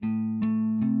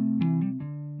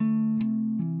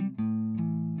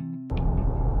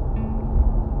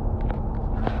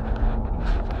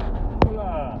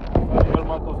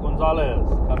Gonzalez,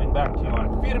 coming back to you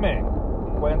on Firme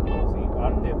Cuentos y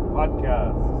Arte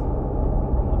Podcast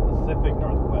from the Pacific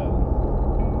Northwest,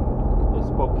 the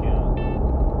Spokane,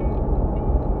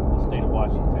 the state of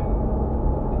Washington,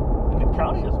 and the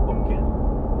county of Spokane.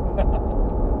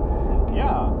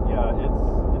 yeah, it's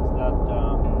that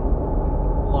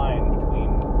line between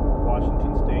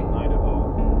Washington State and Idaho.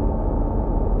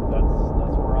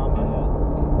 That's where I'm at.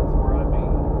 That's where I be.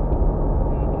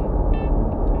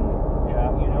 Yeah,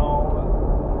 you know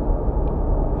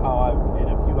how in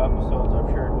a few episodes I've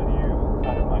shared with you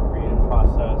kind of my creative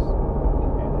process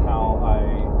and how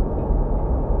I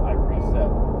reset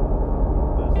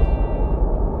this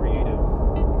creative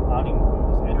animo,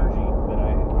 this energy that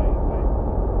I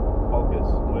focus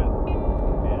with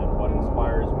and what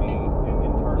inspires me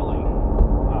internally.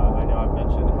 I know I've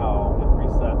mentioned how it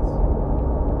resets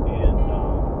in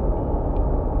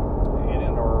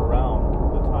and or around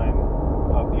the time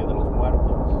of Dia de los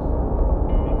Muertos,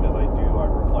 because I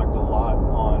reflect a lot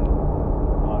on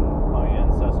my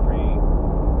ancestry.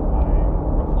 I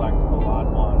reflect a lot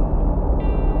on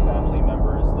family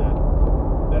members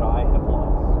that I have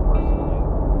lost personally.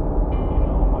 You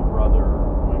know, my brother,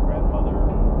 my grandmother,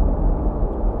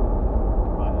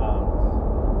 my aunts,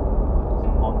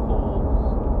 some uncles.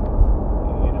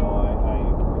 You know, I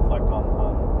reflect on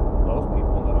those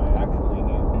people that I actually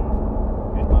knew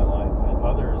in my life, and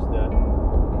others that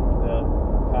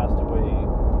passed away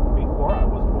before I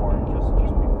was born, just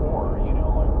before, you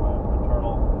know, like my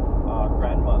maternal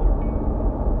grandmother.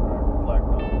 I reflect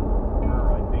on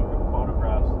her. I think of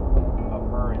photographs of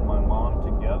her and my mom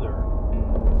together,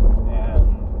 and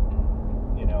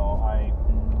you know,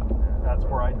 that's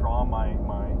where I draw my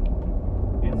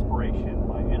inspiration,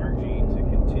 my energy to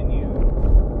continue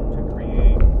to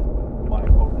create my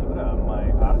cultura,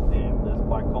 my arte, this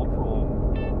bicultural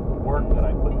work that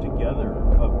I put together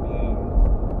of being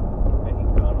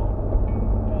Mexicano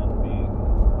and being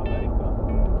Americano.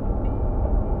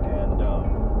 And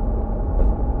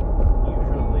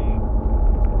usually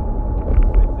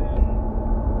within,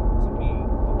 to me,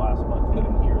 the last month of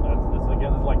the year, this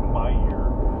again is like my year.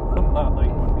 Not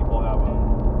like when people have a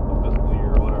fiscal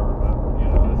year or whatever, but you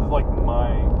know, this is like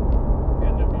my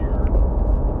end of year.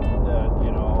 That,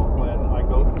 you know, when I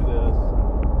go through this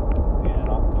in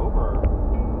October,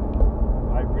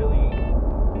 I really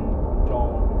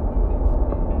don't.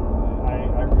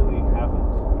 I really haven't.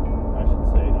 I should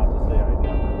say, not to say I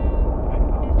never do. I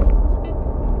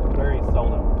haven't. Very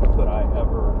seldom could I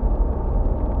ever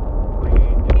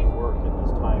create any work in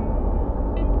this time.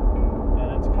 And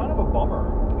it's kind of a bummer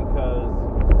because,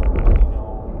 you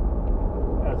know,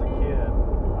 as a kid,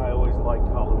 I always liked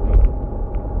Halloween.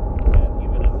 And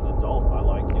even as an adult, I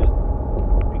like it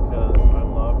because I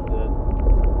love that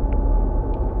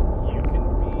you can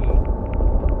be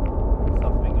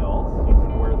something else. You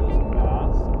can wear this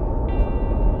mask.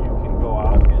 You can go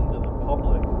out into the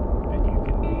public and you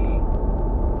can be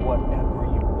whatever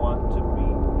you want to be.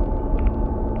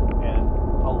 And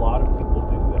a lot of people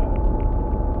do that.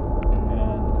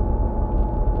 And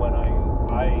when I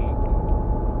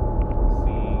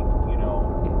see, you know,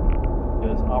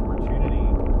 this opportunity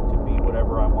to be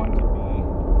whatever I want to be,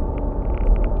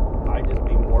 I just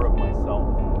be more of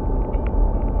myself.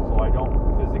 So I don't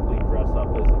physically dress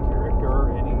up as a character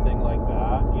or anything like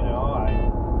that. You know,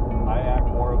 I act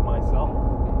more of myself.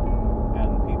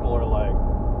 And people are like,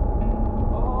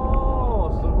 oh,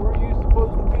 so who are you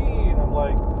supposed to be? And I'm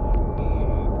like, me,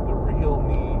 the real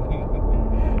me.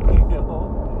 You know?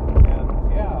 And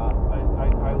yeah,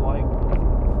 I like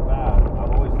that.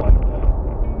 I've always liked that.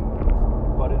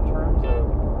 But in terms of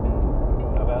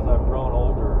as I've grown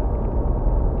older,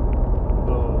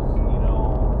 those, you know,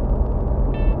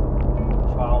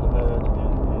 childhood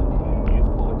and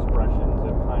youthful expressions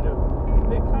have kind of,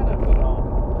 you know,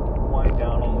 wind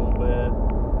down a little bit,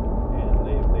 and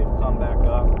they've come back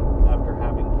up after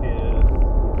having kids,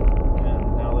 and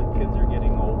now that kids are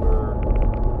getting older,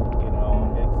 you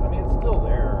know, it's still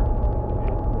there.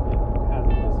 It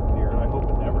hasn't disappeared. I hope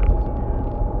it never disappears.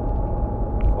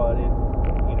 But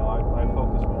you know, I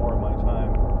focus more of my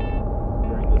time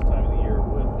during this time of the year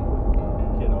with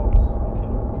kiddos,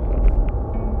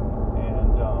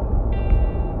 and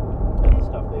the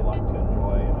stuff they like to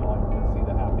enjoy, and I like to see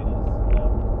the happiness in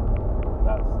them.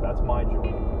 That's my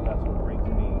joy. That's what brings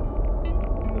me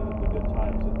the good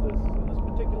times in this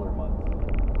particular month,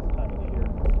 this time of the year.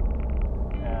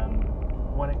 And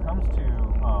when it comes to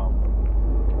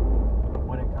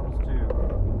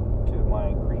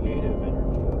my creative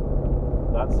energy,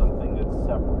 that's something that's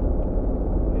separate.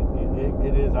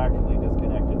 It is actually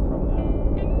disconnected from that.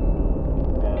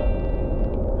 And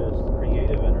this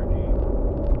creative energy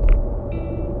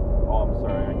Oh, I'm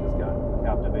sorry. I just got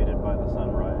captivated by the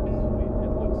sunrise. It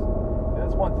looks.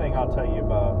 That's one thing I'll tell you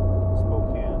about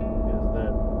Spokane is that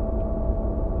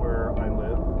where I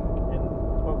live in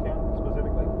Spokane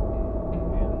specifically,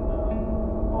 in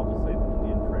I'll just say the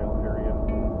Indian Trail area.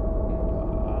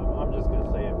 I'm just gonna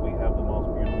say it. We have the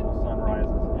most beautiful sunrises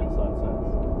and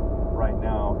sunsets. Right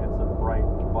now, it's a bright,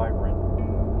 vibrant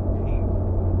pink,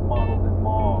 mottled in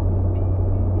mauve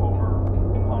over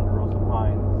the Ponderosa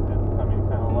Pines, and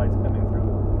lights coming through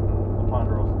the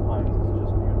Ponderosa Pines. It's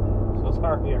just beautiful. So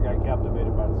sorry, I got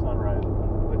captivated by the sunrise,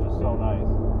 which is so nice.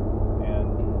 And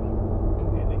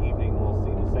in the evening, we'll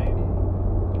see the same,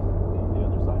 just on the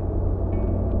other side.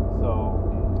 So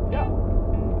yeah,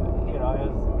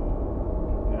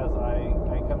 as I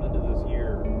come into this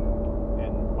year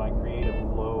and my creative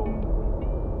flow,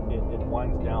 it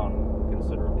winds down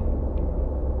considerably.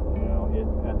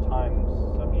 At times,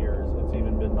 some years, it's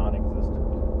even been non-existent,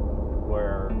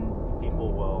 where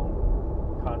people will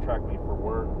contract me for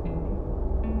work,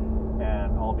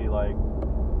 and I'll be like,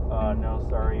 no,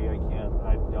 sorry, I can't,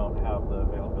 I don't have the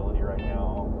availability right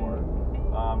now, or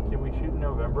can we shoot in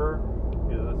November?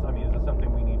 Is this something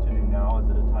we need to do now?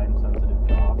 Is it a time-sensitive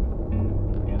job?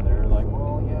 And they're like,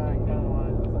 well, yeah, I kind of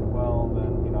want it. It's like, well,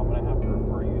 then, I'm going to have to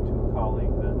refer you to a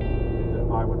colleague that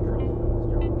I would trust for this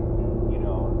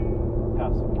job,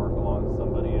 pass some work along to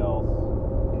somebody else,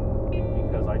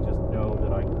 because I just know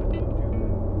that I couldn't do it.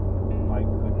 I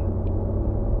couldn't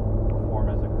perform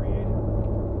as a creative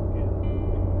in the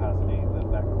capacity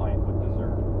that client would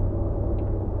deserve.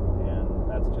 And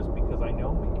that's just because I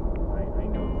know me. I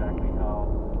know exactly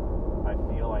how I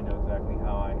feel. I know exactly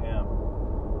how I am.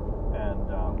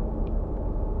 And,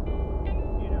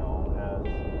 as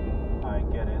I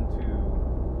get into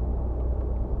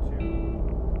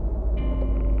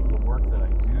the work that I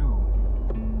do,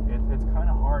 it's kind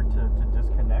of hard to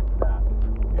disconnect that.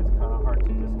 It's kind of hard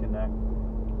to disconnect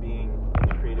being in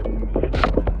the creative community when there's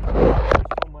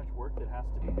so much work that has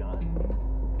to be done.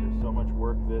 There's so much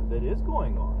work that is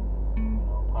going on.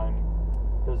 Time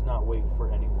does not wait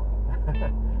for anyone,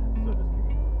 so to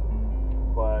speak.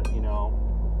 But,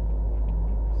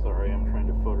 sorry, I'm trying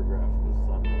to photograph the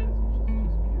sunrise, which is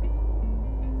just beautiful.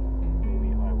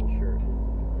 Maybe I will share it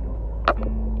with you. I don't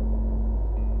know.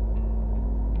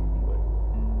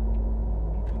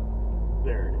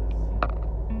 There it is.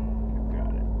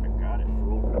 I got it,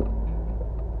 fool.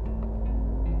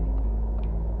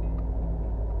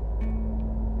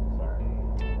 Sorry.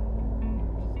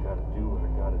 Just gotta do what I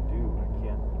gotta do.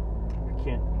 I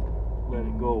can't let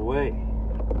it go away.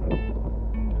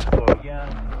 So again,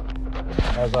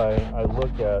 as I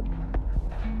look at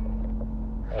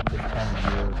this time of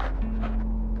year,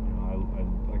 I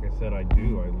like I said, I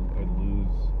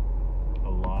lose a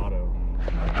lot of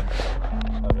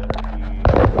energy.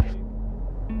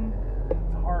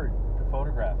 It's hard to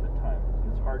photograph at times.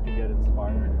 It's hard to get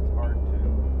inspired. It's hard to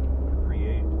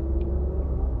create.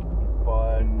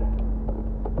 But,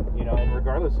 and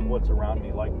regardless of what's around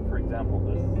me, like, for example,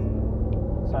 this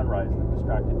sunrise that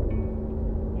distracted me,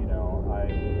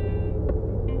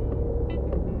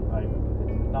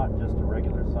 it's not just a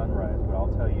regular sunrise, but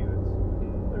I'll tell you,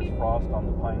 there's frost on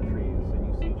the pine trees, and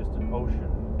you see just an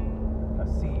ocean, a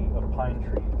sea of pine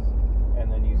trees,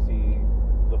 and then you see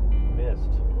the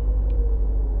mist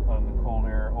on the cold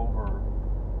air over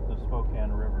the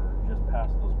Spokane River just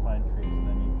past those pine trees, and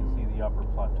then you can see the upper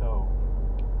plateau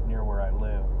near where I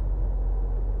live,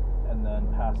 and then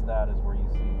past that is where you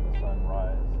see the sun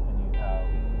rise, and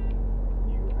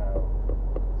you have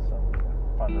some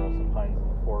Ponderosa pines in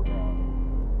the foreground,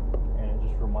 and it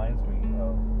just reminds me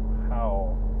of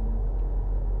how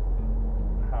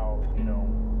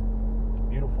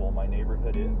beautiful my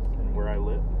neighborhood is and where I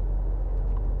live,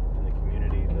 and the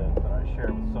community that I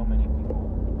share with so many people.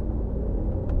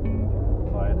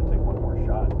 So I had to take one more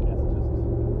shot. It's just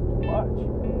too much.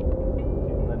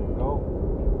 Can't let it go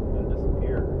and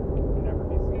disappear and never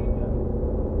be seen again.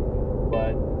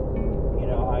 But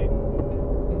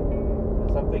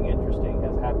something interesting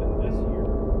has happened this year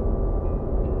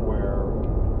where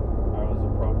I was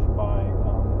approached by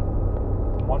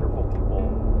wonderful people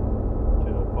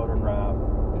to photograph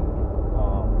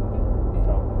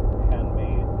some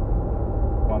handmade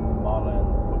Guatemalan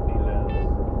mobiles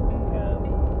and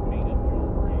painted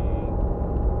jewelry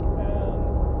and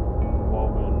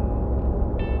woven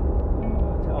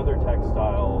other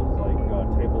textiles like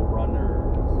table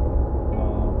runners,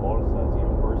 bolsas,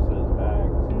 purses,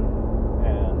 bags,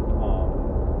 and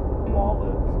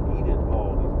wallets, these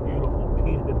beautiful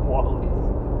beaded wallets.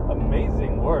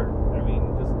 Amazing work. I mean,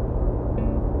 just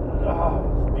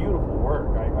it's beautiful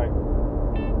work. I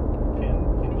can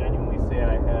genuinely say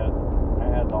I had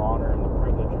the honor and the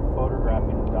privilege of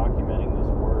photographing and documenting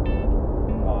this work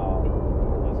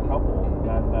for this couple.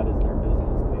 That is their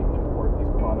business. They import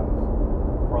these products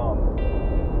from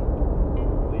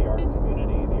the art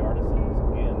community, the artisans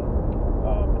in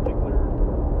a particular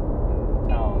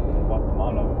town in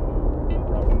Guatemala,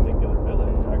 or a particular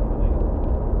village actually,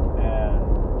 and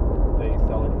they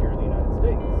sell it here in the United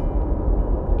States.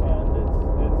 And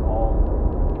it's all,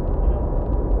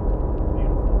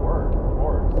 beautiful work, of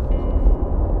course.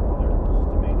 There's just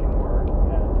amazing work.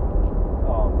 And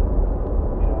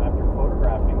after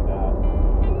photographing that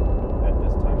at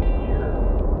this time of year,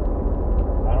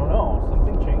 I don't know,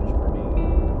 something changed for me.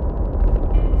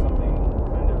 Something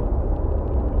kind of,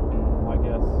 I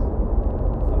guess,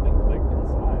 something clicked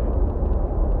inside.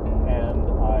 And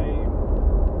I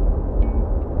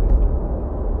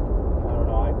don't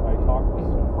know, I talked with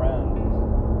some friends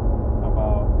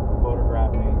about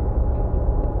photographing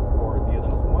for Dia de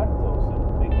los Muertos and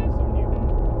making some new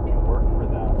work for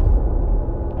that.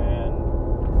 And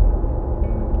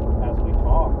as we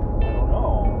talked, I don't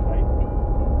know, I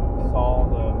saw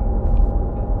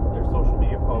their social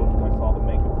media posts, I saw the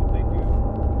makeup that they do,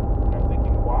 and I'm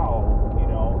thinking, wow,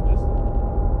 just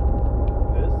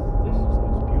this just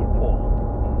looks beautiful.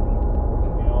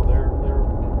 They're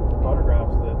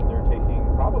photographs that they're taking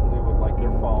probably with like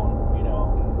their phone,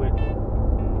 which is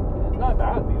not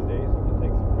bad these days. You can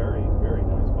take some very, very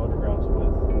nice photographs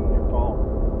with your phone.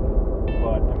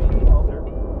 But I mean, they're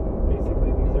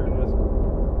basically, these are just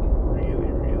really,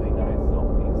 really nice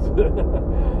selfies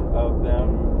of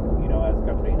them, as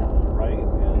Katrina, right?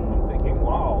 And I'm thinking,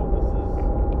 wow, this is,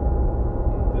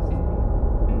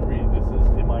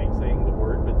 am I saying the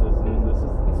word, but this is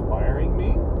inspiring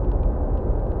me?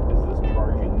 Is this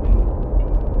charging me?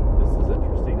 This is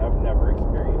interesting. I've never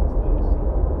experienced this.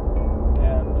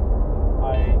 And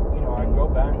I go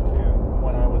back to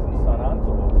when I was in San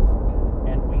Antonio,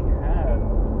 and we had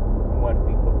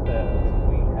Muertito Fest,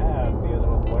 we had Dia de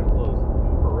los Muertos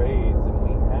parades, and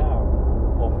we have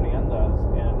ofrendas,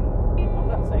 and I'm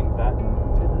not saying that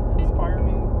didn't inspire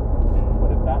me, but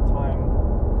at that time,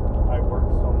 I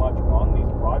worked so much on these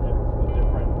projects with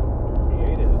different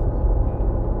creatives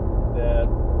that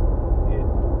it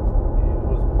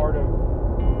was part of,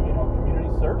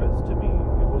 community service to me.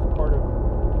 It was part of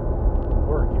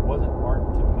work. It wasn't art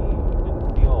to me. It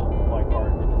didn't feel like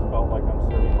art. It just felt like I'm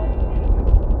serving my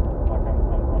community. Like I'm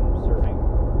serving,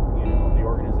 the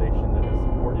organization that has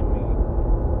supported me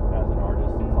as an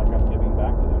artist. It's like I'm giving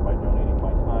back to them by donating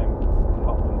my time to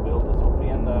help them build this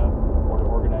ofrenda, or to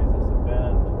organize this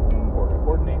event, or to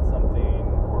coordinate something,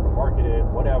 or to market it,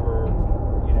 whatever.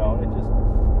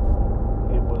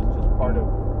 It was just part of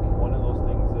one of those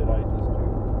things that I just do.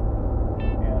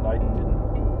 And I didn't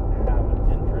have an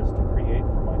interest to create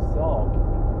for myself,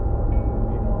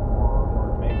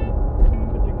 or make a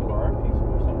particular art piece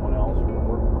for someone else, or to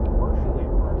work commercially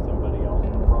for somebody else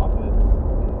for profit.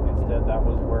 Instead, that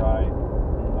was where I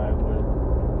would,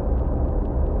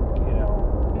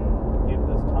 give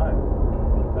this time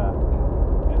back.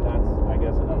 And that's, I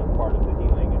guess, another part of the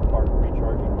healing and part of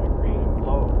recharging my creative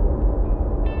flow.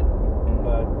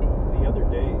 But the other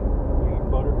day, we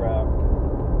photographed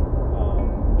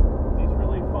these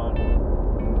really fun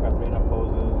Katrina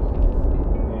poses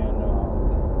in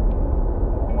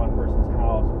one person's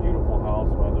house. Beautiful house,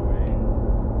 by the way.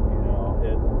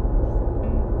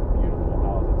 Beautiful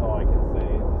house. That's all I can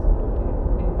say.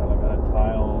 It's got a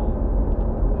tile,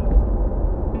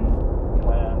 the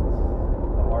plants,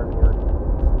 the artwork.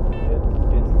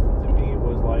 It's to me, it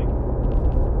was like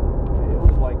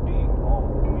being home.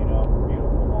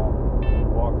 Beautiful home. You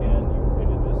walk in,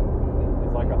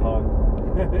 it's like a hug.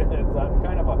 It's that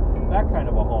kind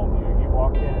of a home. You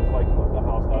walk in, it's like the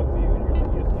house hugs you, and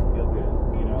you feel good,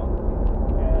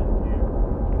 And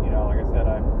like I said,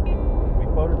 we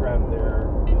photographed there,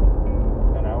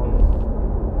 and I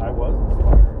was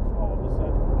inspired all of a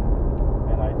sudden,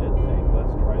 and I did think,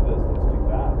 let's try this, let's do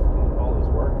that. Oh, this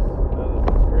works. This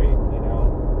is great, And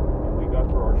we got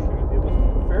through our shoot. It was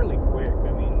fairly quick.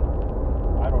 I mean,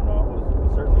 I don't know. It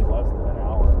was certainly less than an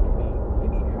hour,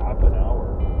 maybe half an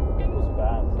hour. It was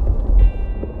fast.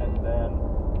 And then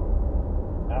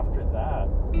after that,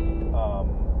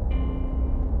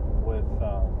 with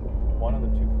one of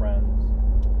the two friends,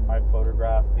 I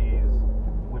photographed these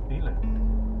huipiles,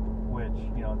 which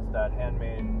it's that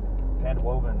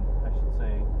hand-woven, I should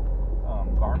say,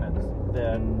 garments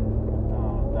that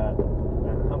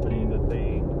company that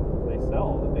they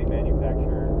sell, that they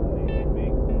manufacture, and they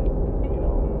make these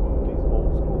old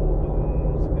school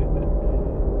looms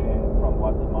and from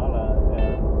Guatemala,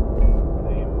 and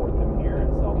they import them here and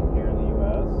sell them here in the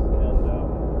U.S.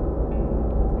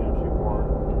 And she wore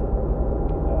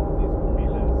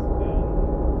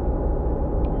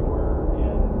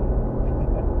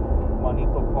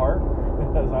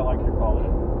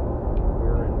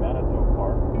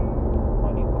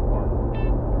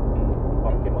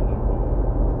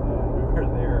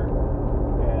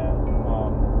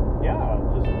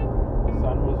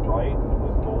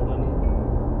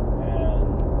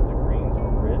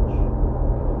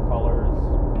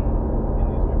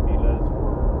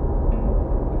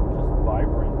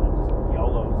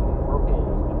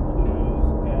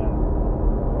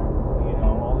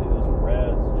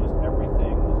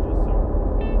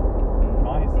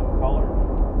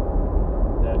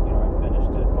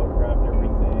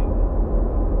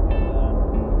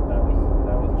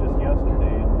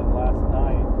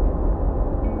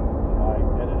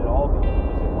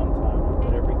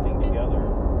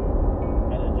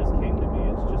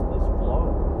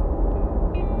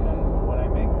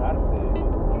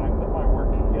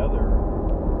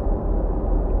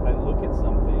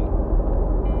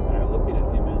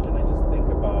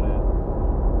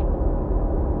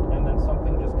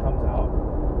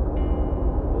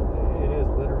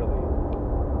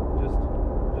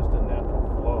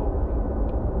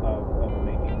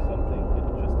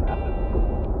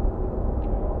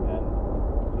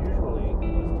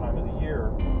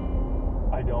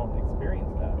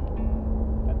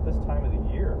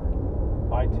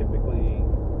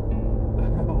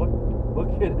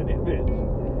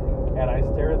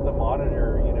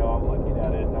monitor, I'm looking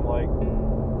at it and I'm like,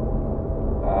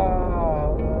 what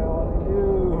do I want to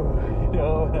do?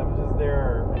 And I'm just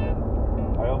there, and then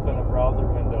I open a browser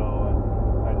window and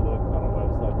I look on a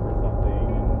website for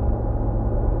something,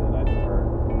 and then I start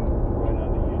going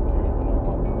onto YouTube and I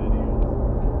watch videos,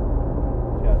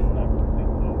 just never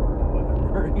things over or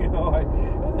whatever,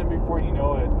 and then before you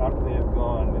know it, after it's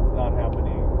gone, it's not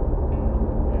happening,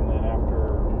 and then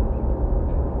after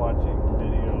watching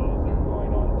videos or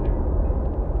going on to,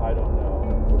 I don't know,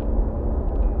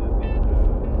 Disney Plus,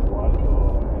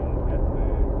 Watcho, and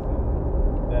Netflix,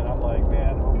 and then I'm like,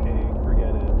 man, okay,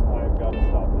 forget it. I've got to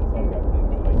stop this. I've got things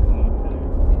that I need to do.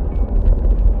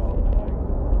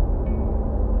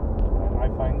 And I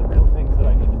find the real things that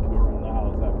I need to do around the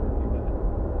house after a few minutes.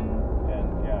 And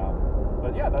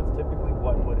but that's typically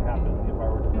what would happen if I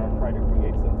were to try to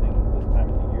create something this time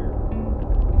of the year.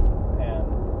 And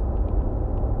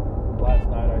last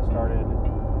night I started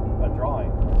a drawing.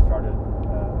 I started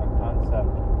a concept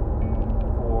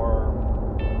for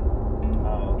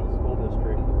the school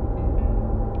district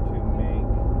to make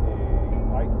a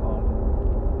icon,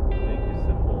 make a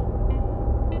symbol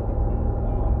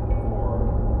for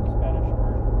the Spanish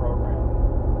immersion program.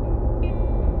 The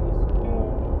school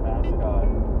mascot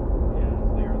is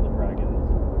They Are the Dragons,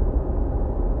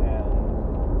 and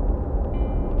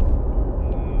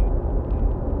the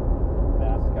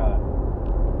mascot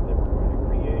that we're going to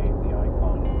create, the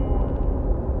icon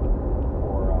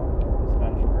for the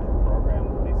Spanish immersion program,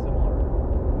 will be similar.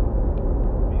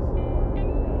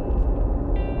 And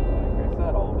like I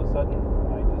said, all of a sudden,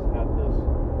 I just had this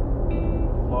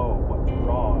flow of what to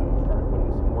draw, and started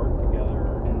putting some work together,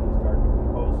 and started to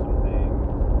compose some things.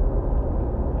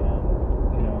 And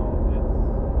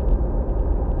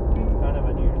it's kind of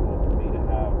unusual for me to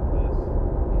have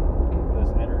this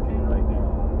energy right now,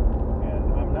 and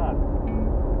I'm not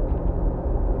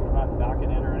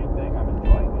knocking it or anything. I'm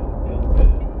enjoying it. It feels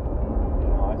good.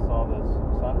 I saw this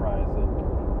sunrise.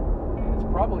 It's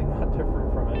probably not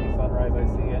different from any sunrise I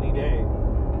see any day.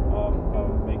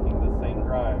 Of making the same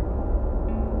drive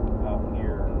out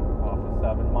here off a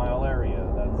 7 Mile area.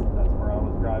 That's where I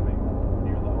was driving,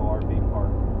 near the ORV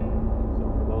park.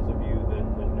 So for those of you that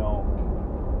know,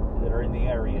 that are in the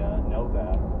area, know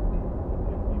that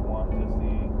if you want to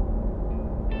see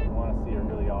a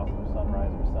really awesome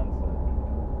sunrise or sunset,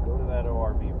 go to that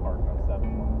ORV park on 7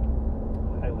 Mile.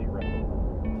 Highly recommend.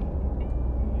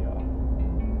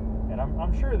 And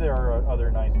I'm sure there are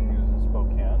other nice views in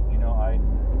Spokane.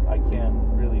 I can't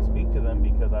really speak to them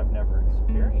because I've never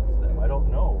experienced them. I don't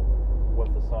know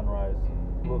what the sunrise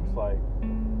looks like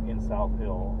in South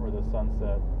Hill or the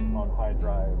sunset on High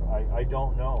Drive. I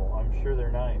don't know. I'm sure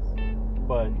they're nice,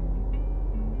 but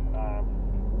I'm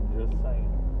just saying.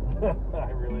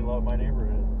 I really love my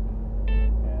neighborhood,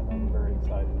 and I'm very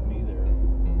excited to be there.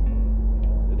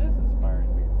 And it is inspiring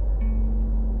to be there,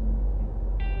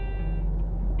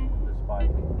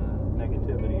 despite the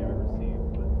negativity I receive.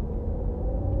 But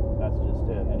that's just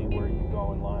it. Anywhere you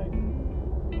go in life,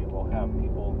 you will have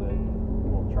people that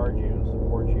will charge you and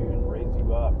support you and raise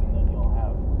you up, and then you'll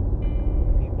have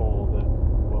people that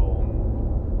will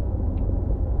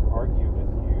argue with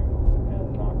you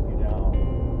and knock you down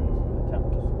and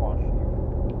attempt to squash you.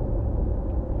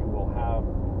 You will have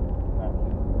that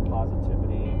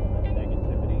positivity and that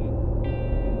negativity,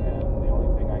 and the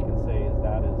only thing I can say is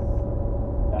that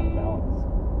balance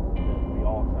that we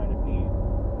all kind of need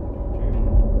to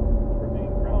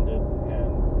remain grounded, and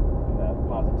that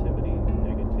positivity and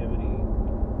negativity,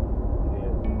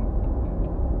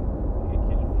 it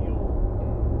can fuel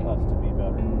us to be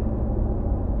better.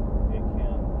 It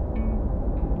can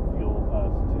fuel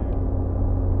us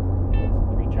to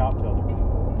reach out to other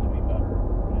people to be better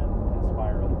and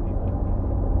inspire other people.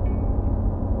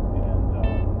 And so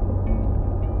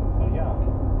yeah,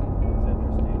 it's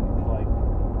interesting. It's like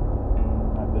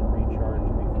I've been recharged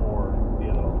before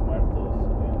Dia de los Muertos,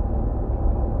 and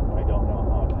I don't know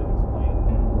how to explain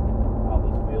how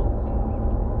this feels.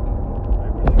 I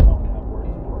really don't have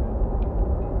words for it.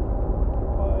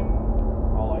 But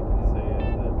all I can say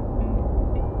is that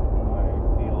I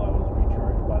feel I was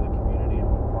recharged by the community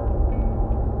I'm a part of,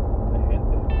 the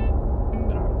gente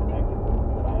that I'm connected with,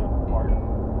 that I am a part of,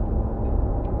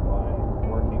 by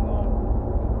working on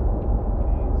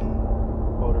these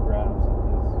photographs of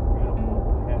this beautiful,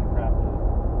 handcrafted,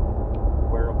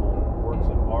 wearable works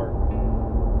of art.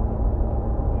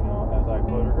 As I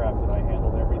photographed it, I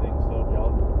handled everything so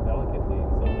delicately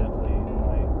and so gently.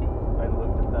 I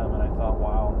looked at them and I thought,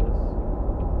 wow,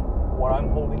 what I'm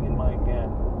holding in my hand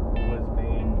was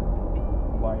made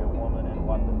by a woman in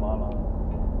Guatemala.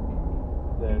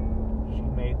 That she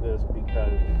made this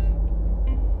because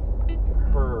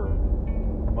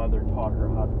mother taught her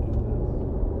how to do this.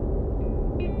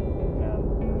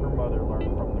 And her mother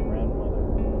learned from the grandmother.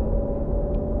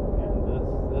 And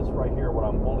this right here, what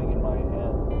I'm holding in my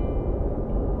hand,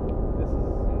 this is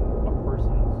a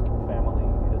person's family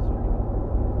history.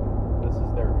 This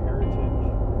is their heritage.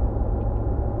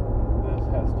 This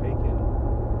has taken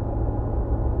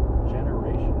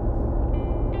generations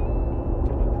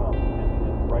to become.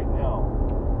 And right now,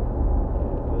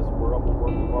 this wearable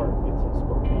work of art, it's in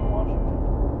Spokane, Washington.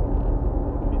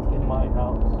 It's in my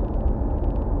house.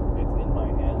 It's in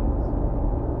my hands.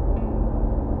 And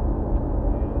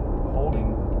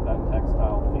holding that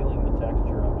textile, feeling the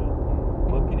texture of it,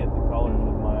 looking at the colors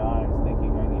with my eyes,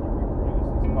 thinking I need to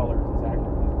reproduce these colors as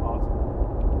accurately as possible.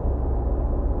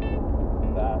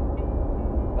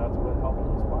 That's what helped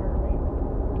inspire me.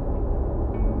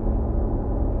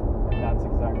 And that's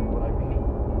exactly what I mean.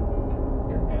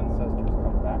 Your ancestors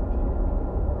come back to you.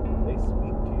 They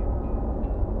speak to you.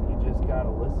 You just gotta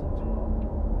listen to them.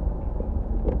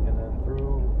 And then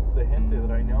through the gente that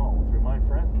I know, through my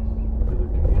friends, through the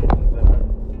communities that I've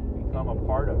become a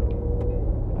part of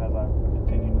as I've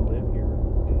continued to live here,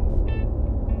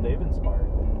 they've inspired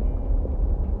me.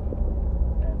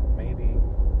 And maybe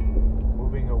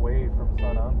moving away from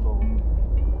San Anto,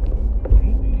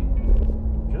 maybe,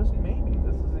 just maybe,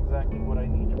 this is exactly what I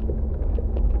needed.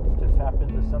 To tap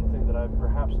into something that I've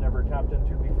perhaps never tapped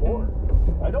into before.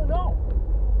 I don't know.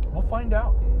 We'll find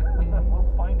out.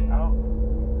 We'll find out.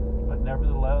 But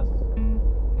nevertheless,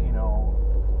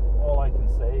 all I can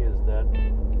say is that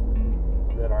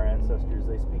our ancestors,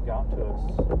 they speak out to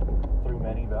us through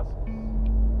many vessels.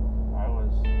 I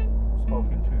was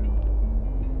spoken to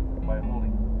by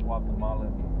holding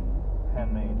Guatemalan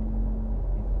handmade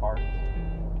arts,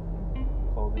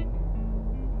 clothing,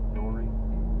 jewelry,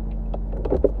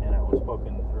 and it was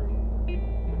spoken through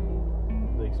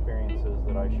the experiences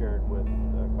that I shared with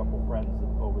a couple friends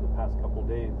over the past couple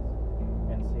days,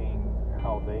 and seeing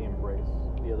how they embrace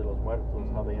Dia de los Muertos,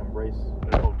 how they embrace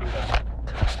their cultura,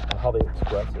 and how they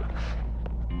express it.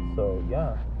 So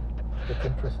yeah, it's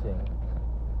interesting.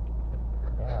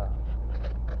 Yeah.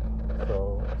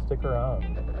 So stick around,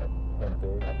 gente,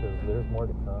 because there's more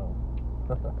to come.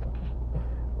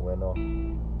 Bueno.